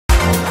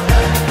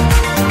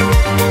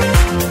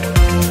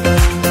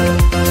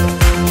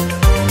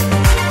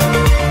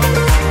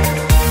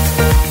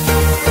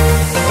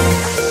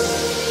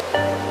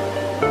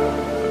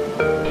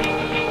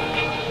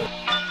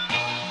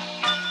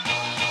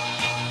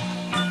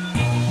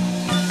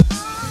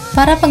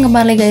Para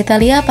penggemar Liga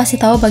Italia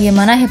pasti tahu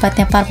bagaimana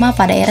hebatnya Parma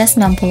pada era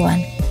 90-an.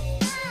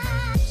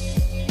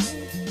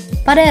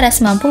 Pada era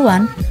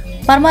 90-an,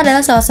 Parma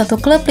adalah salah satu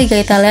klub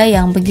Liga Italia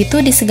yang begitu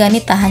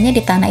disegani tak hanya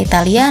di tanah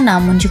Italia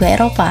namun juga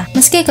Eropa,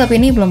 meski klub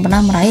ini belum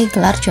pernah meraih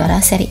gelar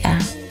juara Serie A.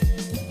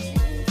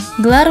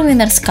 Gelar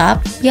Winners'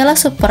 Cup, Piala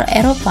Super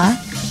Eropa,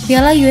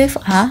 Piala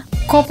UEFA,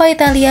 Coppa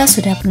Italia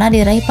sudah pernah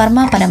diraih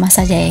Parma pada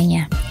masa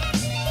jayanya.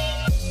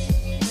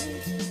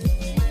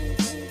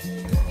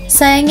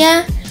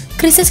 Sayangnya,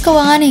 krisis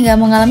keuangan hingga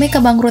mengalami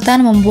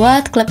kebangkrutan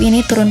membuat klub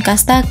ini turun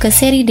kasta ke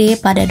Serie D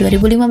pada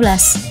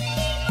 2015.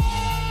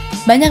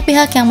 Banyak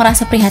pihak yang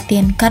merasa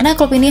prihatin karena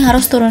klub ini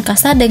harus turun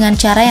kasta dengan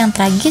cara yang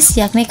tragis,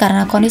 yakni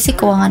karena kondisi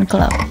keuangan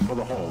klub.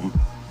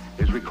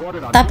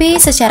 Tapi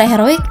secara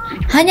heroik,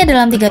 hanya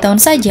dalam 3 tahun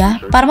saja,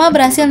 Parma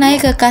berhasil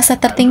naik ke kasta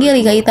tertinggi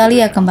Liga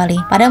Italia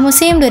kembali pada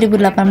musim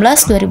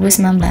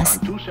 2018-2019.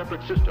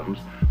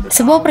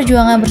 Sebuah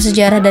perjuangan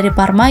bersejarah dari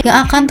Parma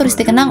yang akan terus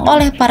dikenang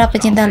oleh para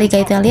pecinta Liga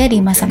Italia di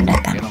masa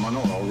mendatang.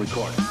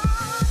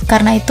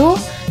 Karena itu,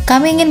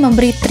 kami ingin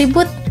memberi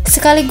tribut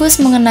sekaligus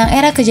mengenang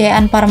era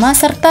kejayaan Parma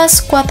serta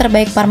skuad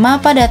terbaik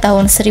Parma pada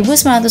tahun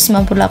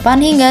 1998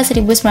 hingga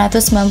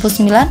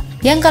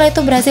 1999 yang kala itu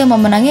berhasil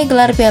memenangi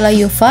gelar Piala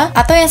UEFA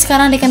atau yang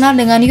sekarang dikenal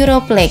dengan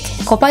Europa League,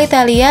 Coppa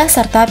Italia,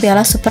 serta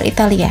Piala Super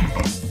Italia.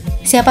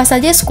 Siapa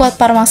saja skuad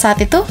Parma saat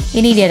itu?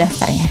 Ini dia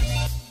daftarnya.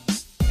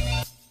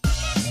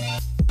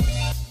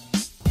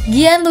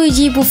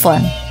 Gianluigi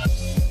Buffon.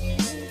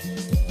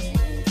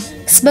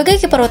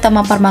 Sebagai kiper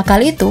utama Parma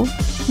kali itu,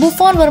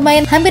 Buffon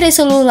bermain hampir di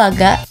seluruh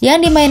laga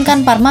yang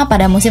dimainkan Parma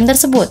pada musim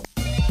tersebut.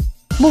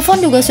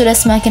 Buffon juga sudah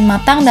semakin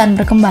matang dan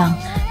berkembang.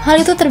 Hal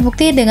itu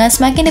terbukti dengan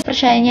semakin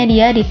dipercayanya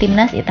dia di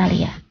timnas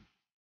Italia.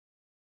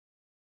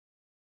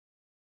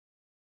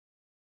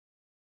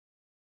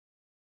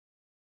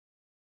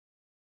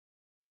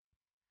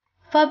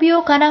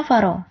 Fabio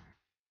Cannavaro.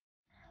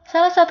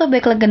 Salah satu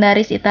bek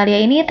legendaris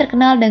Italia ini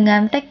terkenal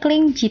dengan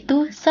tackling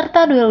jitu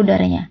serta duel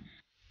udaranya.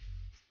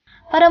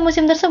 Pada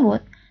musim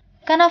tersebut,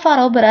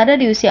 Cannavaro berada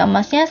di usia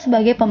emasnya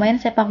sebagai pemain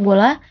sepak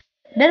bola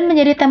dan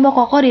menjadi tembok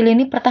kokoh di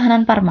lini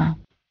pertahanan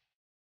Parma.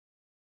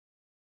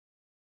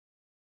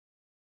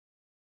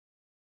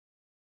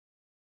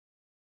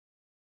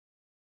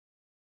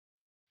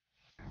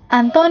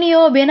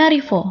 Antonio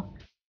Benarivo.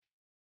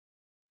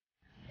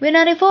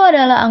 Benarivo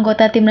adalah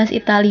anggota timnas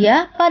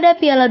Italia pada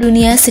Piala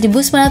Dunia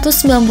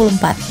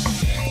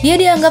 1994. Dia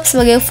dianggap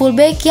sebagai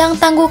fullback yang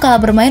tangguh kala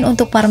bermain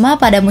untuk Parma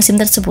pada musim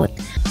tersebut.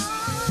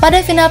 Pada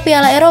final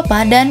Piala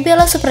Eropa dan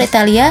Piala Super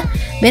Italia,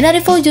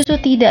 Benarivo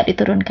justru tidak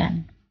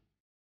diturunkan.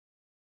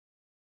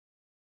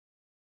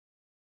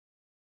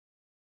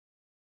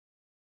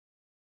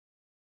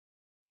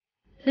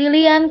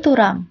 Lilian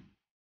Thuram.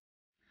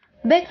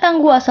 Bek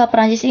tangguh asal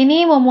Prancis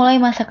ini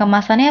memulai masa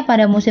kemasannya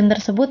pada musim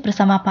tersebut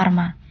bersama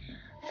Parma.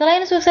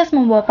 Selain sukses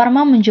membawa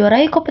Parma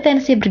menjuarai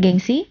kompetensi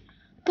bergengsi,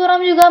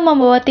 Thuram juga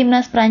membawa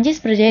timnas Prancis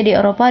berjaya di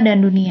Eropa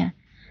dan dunia,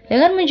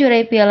 dengan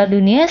menjuarai Piala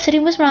Dunia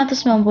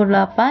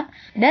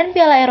 1998 dan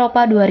Piala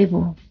Eropa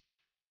 2000.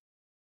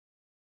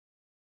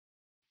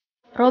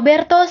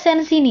 Roberto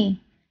Sensini.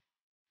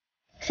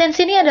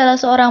 Sensini adalah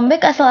seorang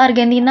bek asal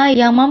Argentina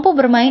yang mampu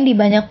bermain di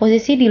banyak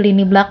posisi di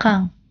lini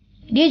belakang.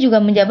 Dia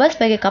juga menjabat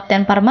sebagai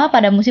kapten Parma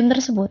pada musim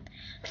tersebut,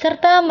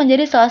 serta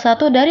menjadi salah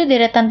satu dari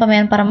deretan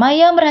pemain Parma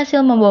yang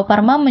berhasil membawa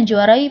Parma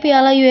menjuarai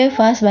Piala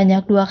UEFA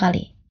sebanyak 2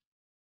 kali.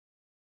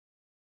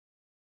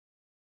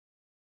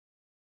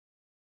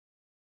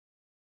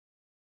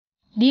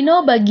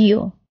 Dino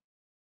Baggio.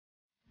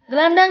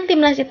 Gelandang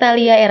timnas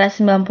Italia era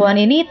 90-an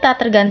ini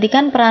tak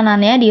tergantikan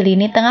peranannya di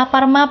lini tengah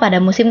Parma pada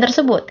musim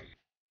tersebut.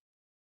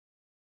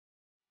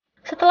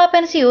 Setelah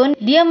pensiun,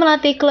 dia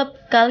melatih klub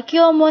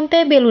Calcio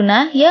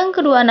Montebelluna yang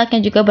kedua anaknya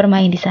juga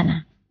bermain di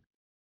sana.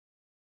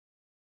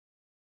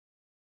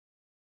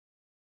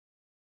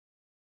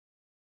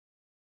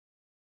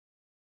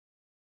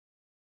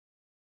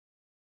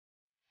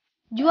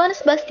 Juan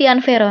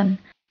Sebastian Veron.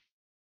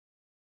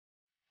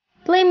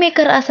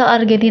 Playmaker asal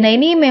Argentina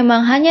ini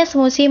memang hanya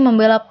semusim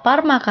membela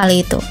Parma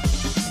kali itu.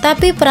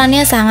 Tapi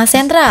perannya sangat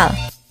sentral.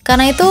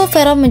 Karena itu,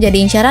 Veron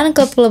menjadi incaran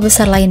klub-klub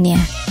besar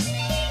lainnya.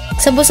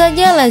 Sebut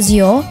saja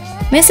Lazio,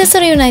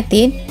 Manchester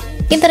United,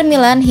 Inter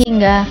Milan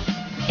hingga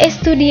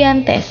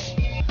Estudiantes.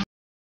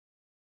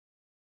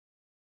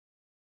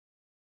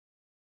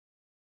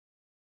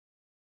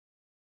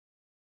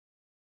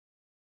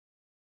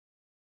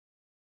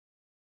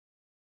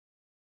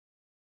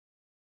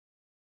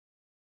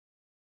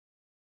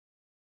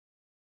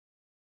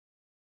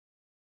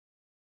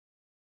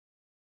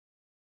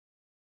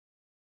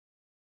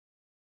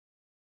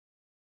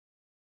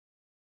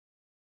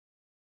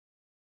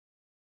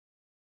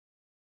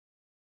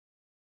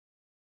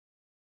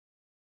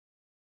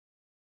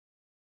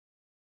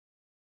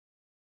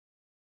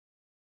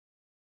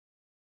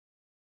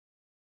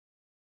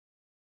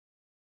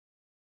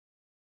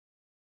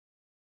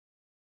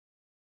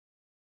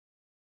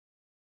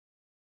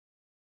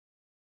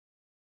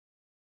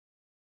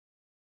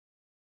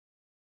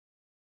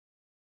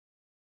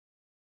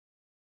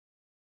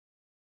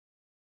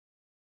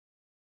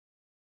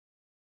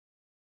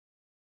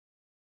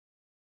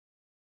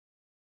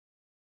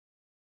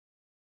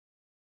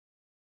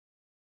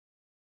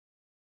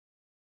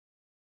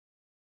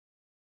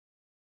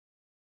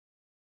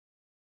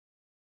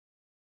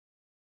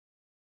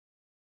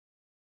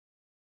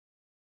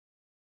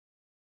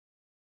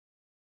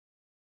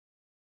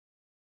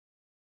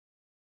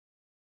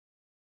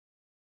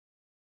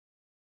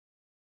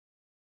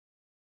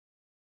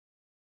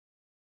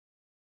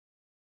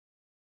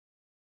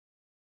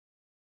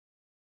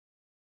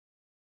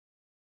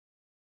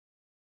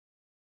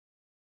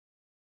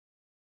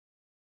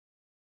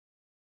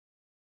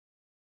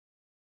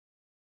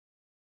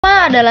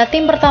 Parma adalah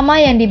tim pertama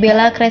yang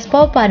dibela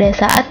Crespo pada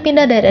saat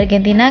pindah dari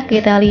Argentina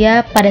ke Italia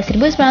pada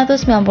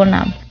 1996.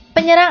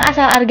 Penyerang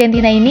asal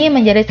Argentina ini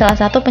menjadi salah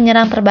satu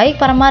penyerang terbaik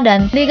Parma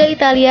dan Liga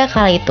Italia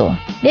kala itu.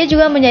 Dia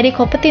juga menjadi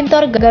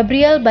kompetitor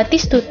Gabriel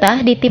Batistuta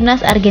di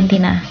timnas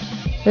Argentina.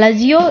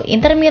 Lazio,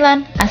 Inter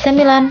Milan, AC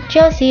Milan,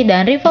 Chelsea,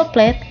 dan River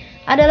Plate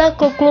adalah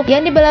klub-klub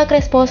yang dibela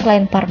Crespo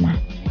selain Parma.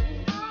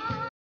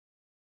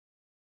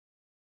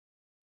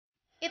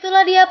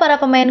 Itulah dia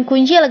para pemain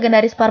kunci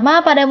legendaris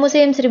Parma pada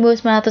musim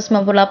 1998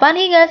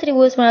 hingga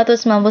 1999.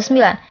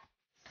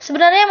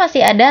 Sebenarnya masih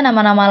ada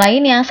nama-nama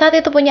lain yang saat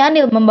itu punya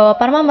andil membawa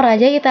Parma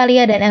merajai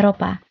Italia dan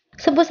Eropa.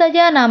 Sebut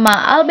saja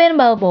nama Alben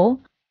Balbo,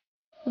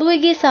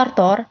 Luigi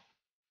Sartor,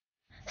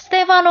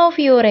 Stefano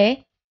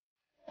Fiore,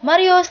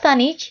 Mario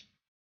Stanic,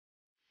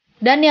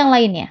 dan yang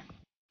lainnya.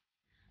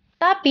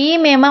 Tapi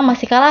memang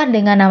masih kalah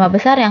dengan nama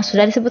besar yang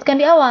sudah disebutkan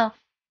di awal.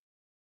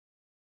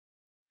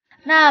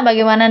 Nah,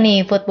 bagaimana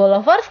nih football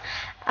lovers?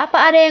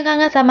 Apa ada yang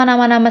kangen sama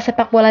nama-nama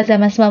sepak bola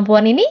zaman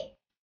 90-an ini?